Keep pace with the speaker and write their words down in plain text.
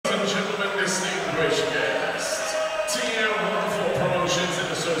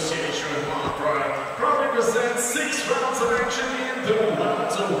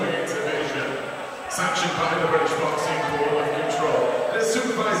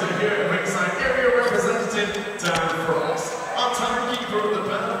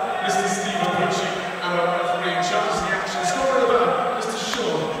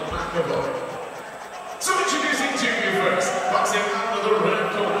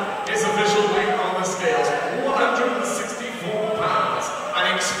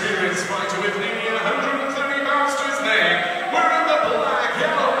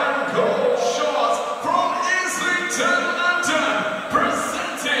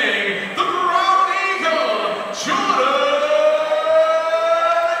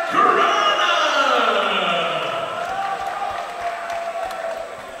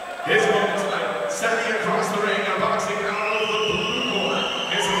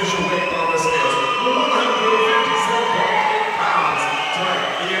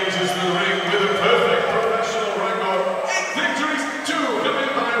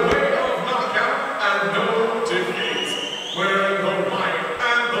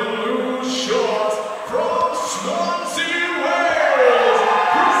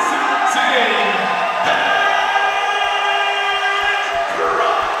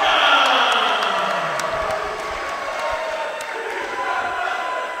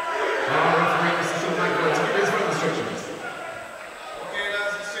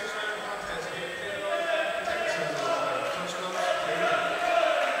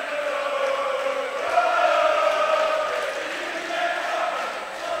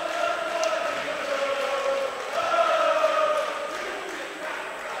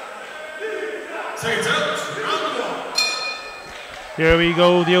Here we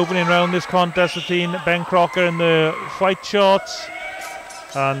go, the opening round, this contest between Ben Crocker in the white shorts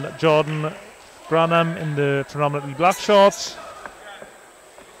and Jordan Grannum in the predominantly black shorts.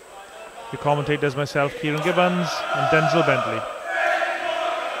 The commentators myself, Ciaran Gibbons, and Denzel Bentley.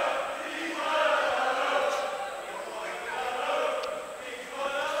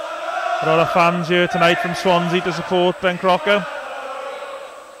 A lot of fans here tonight from Swansea to support Ben Crocker.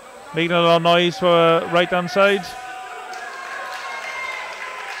 Making a lot of noise for right hand side.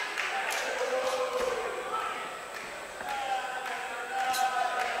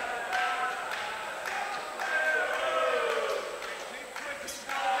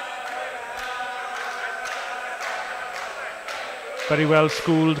 Very well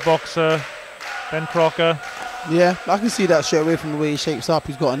schooled boxer, Ben Crocker. Yeah, I can see that straight away from the way he shapes up.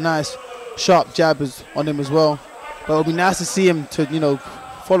 He's got a nice sharp jab on him as well. But it'll be nice to see him to,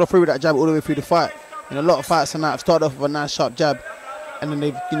 follow through with that jab all the way through the fight. And a lot of fights tonight have started off with a nice sharp jab, and then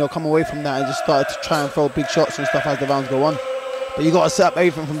they've, come away from that and just started to try and throw big shots and stuff as the rounds go on. But you got to set up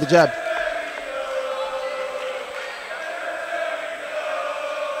everything from the jab.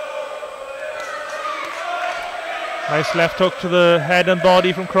 Nice left hook to the head and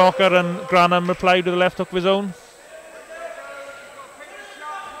body from Crocker, and Grannum replied with a left hook of his own.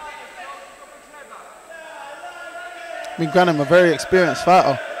 I mean, Grannum, a very experienced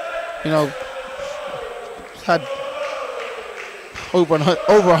fighter. He's had over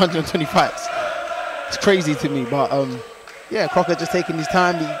 120 fights. It's crazy to me, but yeah, Crocker just taking his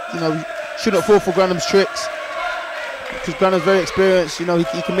time. He shouldn't fall for Grannum's tricks, because Grannum's very experienced. He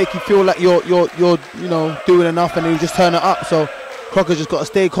can make you feel like you're doing enough, and then you just turn it up. So Crocker's just got to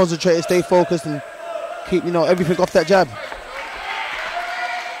stay concentrated, stay focused, and keep everything off that jab.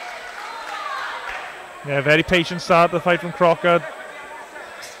 Yeah, very patient start to the fight from Crocker.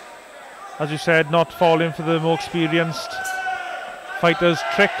 As you said, not falling for the more experienced fighters'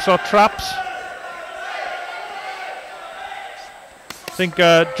 tricks or traps. I think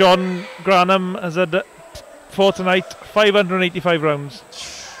John Grannum has had for tonight 585 rounds.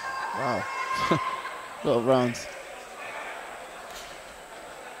 Wow. A lot of rounds.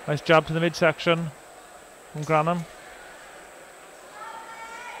 Nice jab to the midsection from Grannum.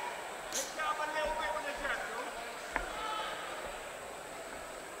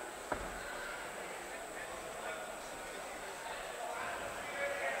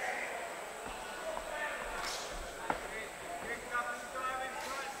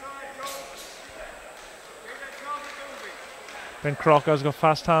 Ben Crocker's got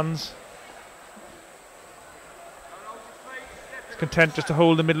fast hands. He's content just to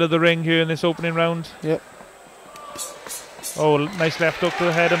hold the middle of the ring here in this opening round. Yep. Oh, nice left hook to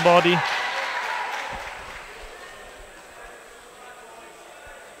the head and body.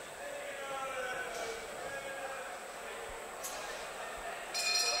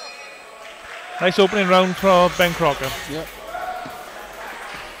 Nice opening round for Ben Crocker. Yep.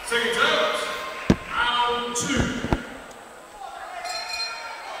 Second out, round 2.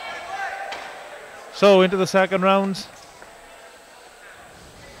 So into the second round.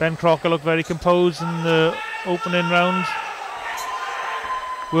 Ben Crocker looked very composed in the opening round.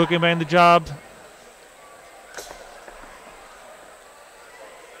 Working behind the jab.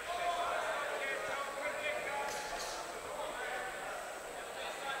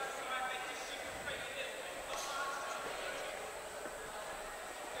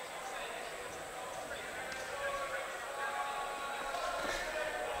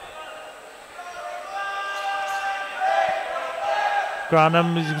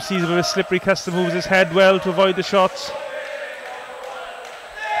 Grannum, as you can see, is a bit of a slippery custom, moves his head well to avoid the shots.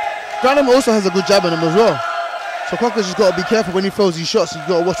 Grannum also has a good jab on him as well. So Crocker's just got to be careful when he throws these shots. He's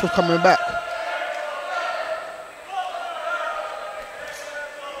got to watch what's coming back.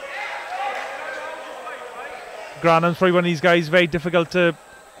 Grannum's probably one of these guys, very difficult to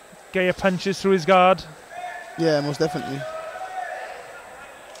get your punches through his guard. Yeah, most definitely.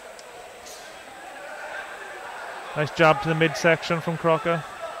 Nice jab to the midsection from Crocker.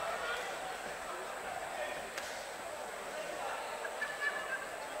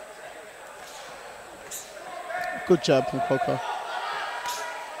 Good jab from Crocker.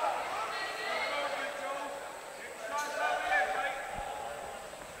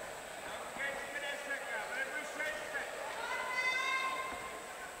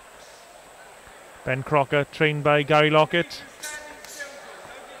 Ben Crocker, trained by Gary Lockett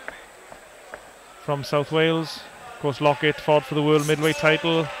from South Wales. Of course, Lockett fought for the world midweight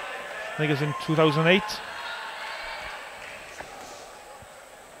title, I think it was in 2008.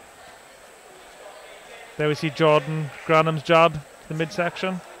 There we see Jordan Grannum's jab to the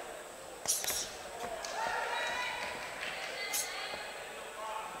midsection.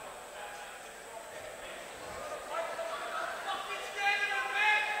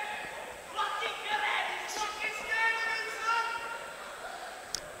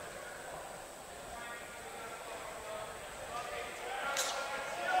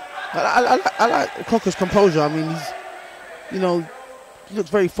 I like Crocker's composure. I mean, he's, you know, he looks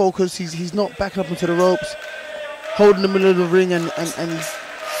very focused. He's not backing up into the ropes, holding the middle of the ring, and he's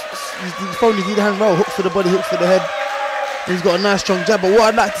throwing his either hand roll, hooks to the body, hooks to the head. And he's got a nice strong jab. But what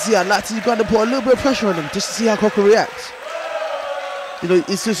I'd like to see Grannum put a little bit of pressure on him just to see how Crocker reacts. You know,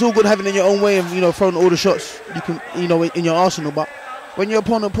 it's just all good having it in your own way and, you know, throwing all the shots you can, you know, in your arsenal. But when your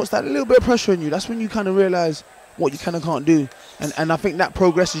opponent puts that little bit of pressure on you, that's when you kind of realise what you can and can't do. And I think that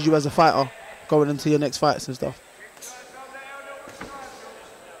progresses you as a fighter going into your next fights and stuff.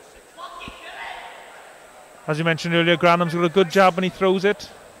 As you mentioned earlier, Grannum's got a good jab when he throws it.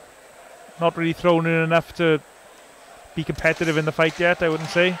 Not really thrown in enough to be competitive in the fight yet, I wouldn't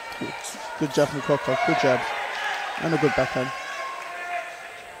say. Good jab from Crocker, good jab. And a good backhand.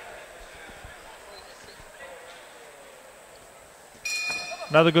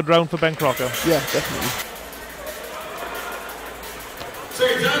 Another good round for Ben Crocker. Yeah, definitely.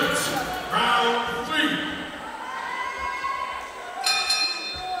 Seconds, round 3.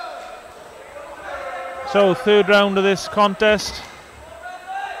 So, third round of this contest.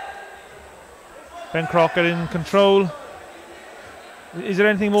 Ben Crocker in control. Is there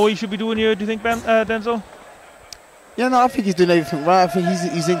anything more he should be doing here, do you think, Denzel? Yeah, no, I think he's doing everything right. I think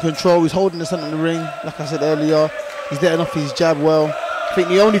he's in control. He's holding the center of the ring, like I said earlier. He's letting off his jab well. I think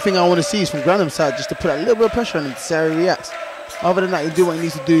the only thing I want to see is from Grannum's side, just to put a little bit of pressure on him to see how he reacts. Other than that, he'll do what he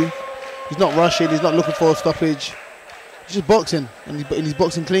needs to do. He's not rushing. He's not looking for a stoppage. He's just boxing, and he's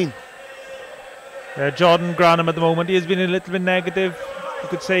boxing clean. Jordan Grannum at the moment, he has been a little bit negative. You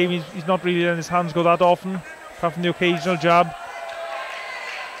could say he's not really letting his hands go that often, apart from the occasional jab.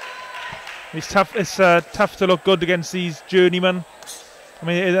 It's tough to look good against these journeymen. I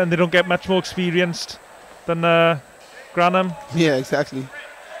mean, and they don't get much more experienced than Grannum. Yeah, exactly.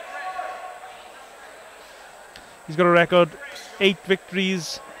 He's got a record 8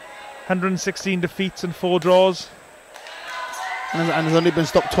 victories, 116 defeats and 4 draws. And he's only been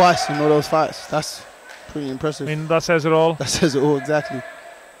stopped twice in all those fights. That's pretty impressive. I mean, that says it all. That says it all, exactly.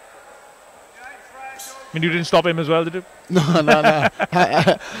 I mean, you didn't stop him as well, did you? No.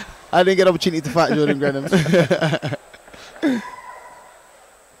 I didn't get an opportunity to fight Jordan Grannum.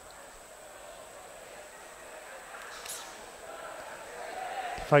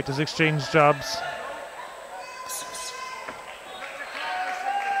 Fighters exchange jabs.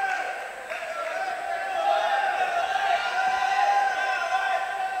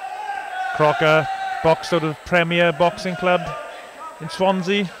 Crocker boxed out of Premier Boxing Club in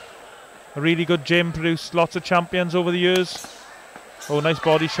Swansea. A really good gym, produced lots of champions over the years. Oh, nice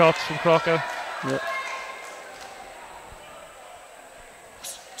body shots from Crocker. Yeah.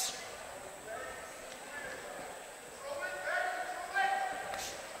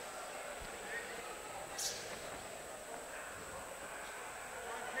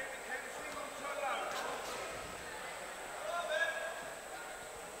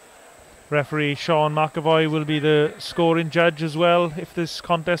 Referee Sean McAvoy will be the scoring judge as well if this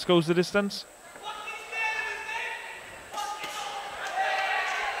contest goes the distance.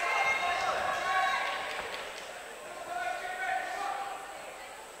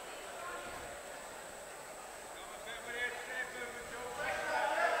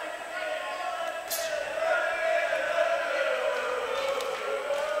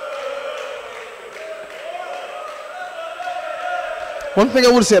 One thing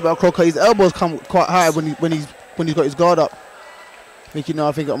I would say about Crocker, his elbows come quite high when he's got his guard up. I think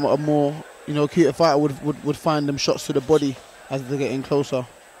a more acuter fighter would find them shots to the body as they get in closer.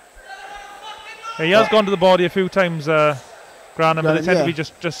 Yeah, he has gone to the body a few times, Grannum, but they tend to be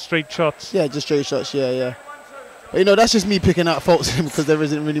just straight shots. Yeah, just straight shots. Yeah. But that's just me picking out faults in him because there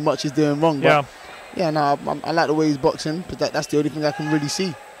isn't really much he's doing wrong. But I like the way he's boxing, but that's the only thing I can really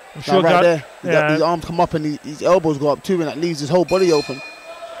see. I'm sure right there, his arms come up and his elbows go up too, and that leaves his whole body open.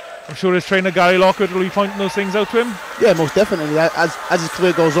 I'm sure his trainer Gary Lockwood will be pointing those things out to him. Yeah, most definitely, as his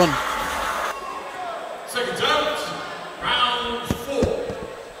career goes on. Second out, round 4.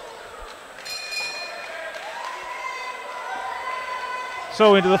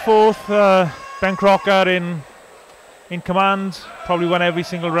 So into the fourth, Ben Crocker in command, probably won every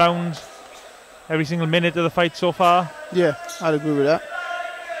single round, every single minute of the fight so far. Yeah, I'd agree with that.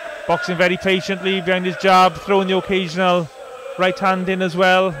 Boxing very patiently behind his jab, throwing the occasional right hand in as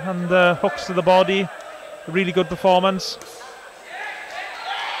well, and hooks to the body. A really good performance.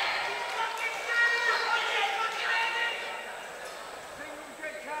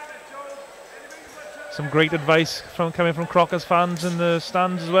 Some great advice coming from Crocker's fans in the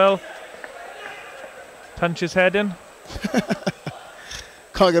stands as well. Punch his head in.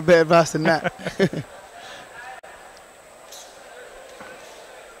 Can't get better advice than that.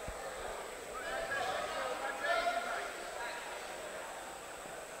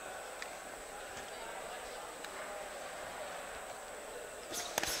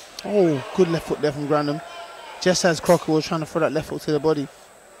 Oh, good left foot there from Grannum. Just as Crocker was trying to throw that left foot to the body.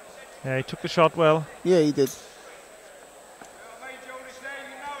 Yeah, he took the shot well. Yeah, he did.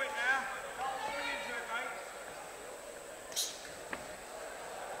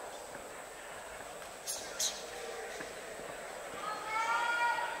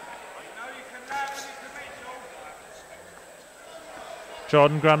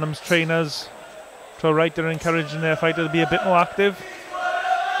 Jordan Grannum's trainers to a right, they're encouraging their fighter to be a bit more active.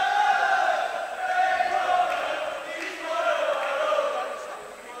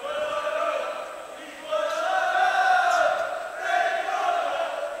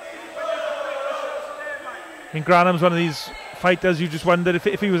 I mean, Grannum's one of these fighters you just wondered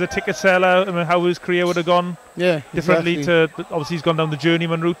if he was a ticket seller, I mean, how his career would have gone differently exactly. to, obviously he's gone down the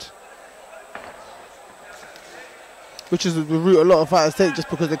journeyman route. Which is the route a lot of fighters take just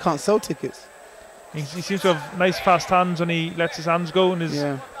because they can't sell tickets. He seems to have nice fast hands when he lets his hands go, and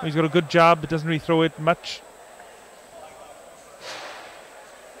he's got a good jab, but doesn't really throw it much.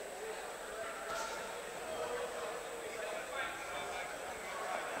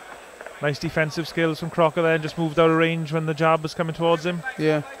 Nice defensive skills from Crocker there, and just moved out of range when the jab was coming towards him.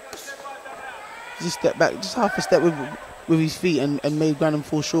 Yeah. Just step back, just half a step with his feet and made Grannum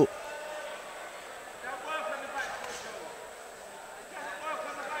fall short.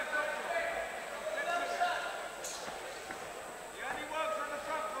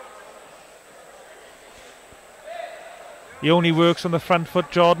 He only works on the front foot,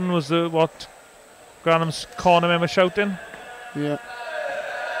 Jordan, was what Grannum's corner men were shouting. Yeah.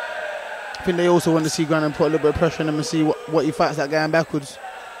 I think they also want to see Grannum put a little bit of pressure on him and see what he fights that going backwards.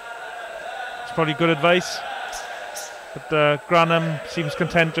 It's probably good advice. But Grannum seems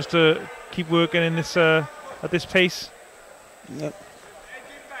content just to keep working in this at this pace. Yep.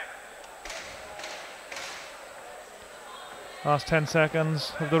 Last 10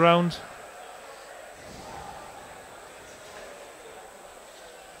 seconds of the round.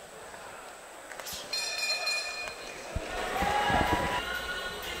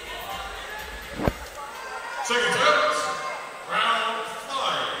 Second out, round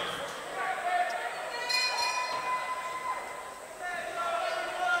 5.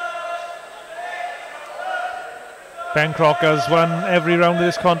 Ben Crocker's won every round of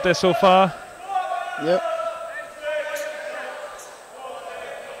this contest so far. Yep.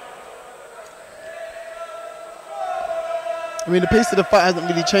 I mean, the pace of the fight hasn't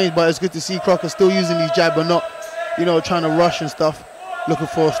really changed, but it's good to see Crocker still using his jab and not, trying to rush and stuff, looking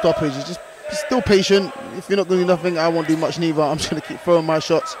for a stoppage. He's just still patient. If you're not going to do nothing, I won't do much neither. I'm just going to keep throwing my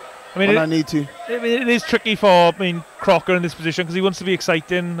shots when I need to. I mean, it is tricky for Crocker in this position because he wants to be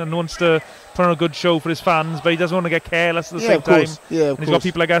exciting and wants to put on a good show for his fans, but he doesn't want to get careless at the same time. Yeah, and he's got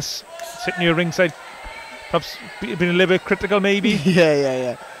people, I guess, sitting near ringside, perhaps being a little bit critical, maybe.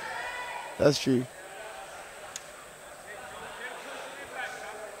 Yeah. That's true.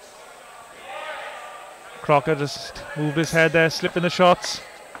 Crocker just moved his head there, slipping the shots.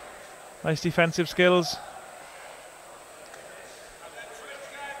 Nice defensive skills.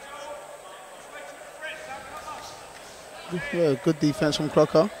 Yeah, good defense from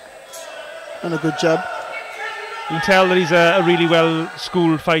Crocker. And a good jab. You can tell that he's a really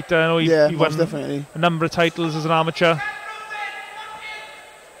well-schooled fighter. I know he won definitely a number of titles as an amateur.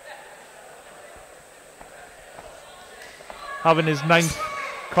 Having his 9th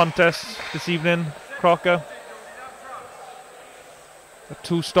contest this evening, Crocker.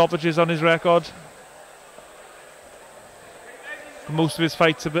 2 stoppages on his record. Most of his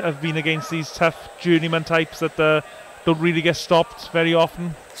fights have been against these tough journeyman types that don't really get stopped very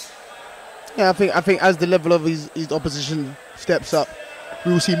often. Yeah, I think as the level of his opposition steps up,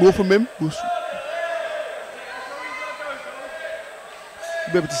 we will see more from him. We'll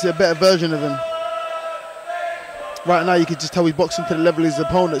be able to see a better version of him. Right now, you can just tell he's boxing to the level of his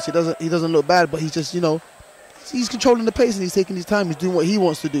opponents. He doesn't look bad, but he's just, he's controlling the pace and he's taking his time. He's doing what he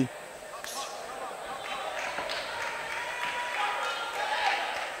wants to do.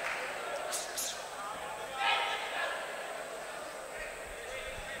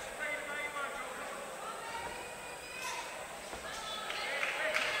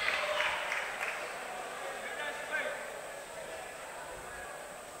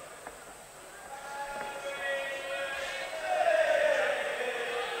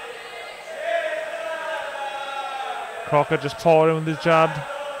 Crocker just pouring with his jab,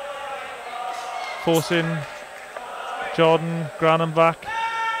 forcing Jordan Grannum back.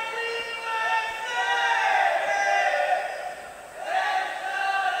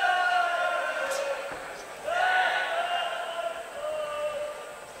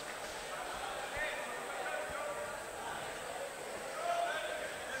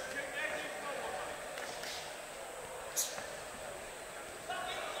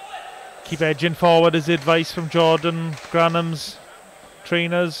 Keep edging forward is the advice from Jordan Grannum's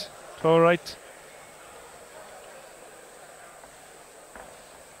trainers. To our right.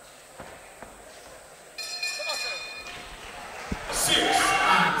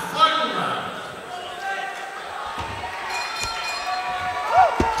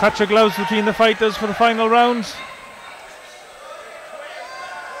 Touch of gloves between the fighters for the final round.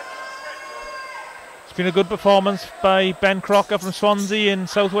 It's been a good performance by Ben Crocker from Swansea in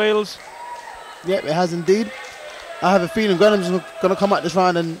South Wales. Yep, it has indeed. I have a feeling Grannum's going to come out this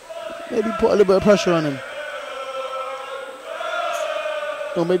round and maybe put a little bit of pressure on him.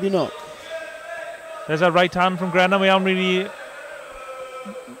 Or maybe not. There's a right hand from Grannum. We haven't really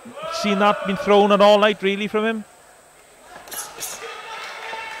seen that been thrown at all night really from him.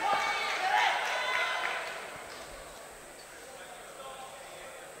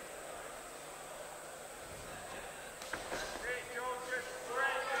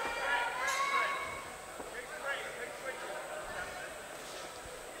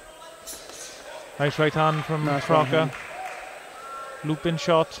 Nice right hand from Crocker. Looping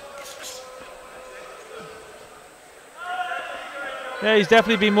shot. Yeah, he's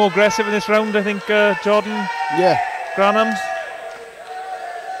definitely been more aggressive in this round, I think, Jordan. Yeah. Grannum.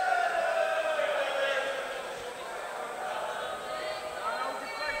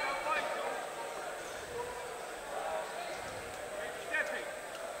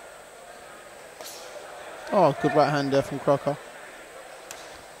 Oh, good right hand there from Crocker.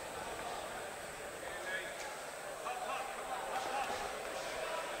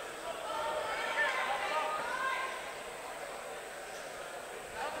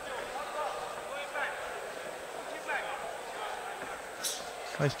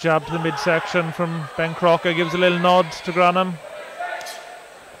 Nice jab to the midsection from Ben Crocker. Gives a little nod to Grannum.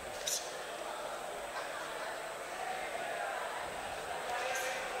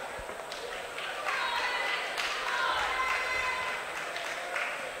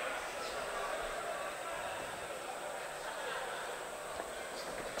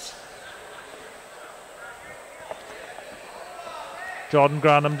 Jordan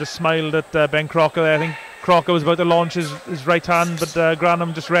Grannum just smiled at Ben Crocker there. I think Crocker was about to launch his right hand, but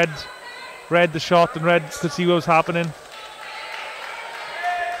Grannum just read the shot and could see what was happening.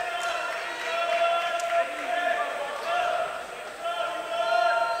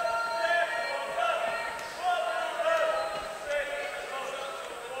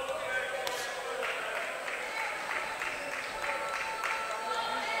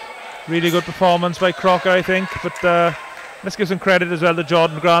 Really good performance by Crocker, I think, but let's give some credit as well to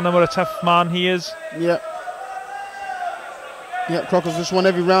Jordan Grannum. What a tough man he is. Yeah. Yeah, Crocker's just won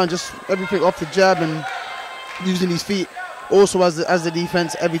every round, just everything off the jab and using his feet. Also, as the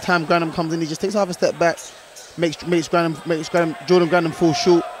defense, every time Grannum comes in, he just takes half a step back, makes Jordan Grannum fall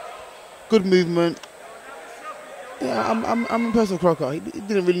short. Good movement. Yeah, I'm impressed with Crocker. He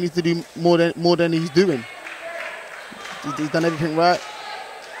didn't really need to do more than he's doing. He's done everything right.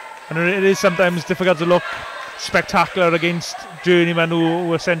 And it is sometimes difficult to look spectacular against journeymen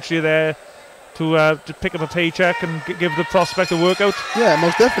who are essentially there to pick up a paycheck and give the prospect a workout. Yeah,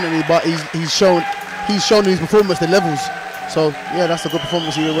 most definitely. But he's shown in his performance the levels. So yeah, that's a good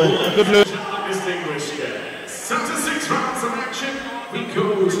performance either way. Good look.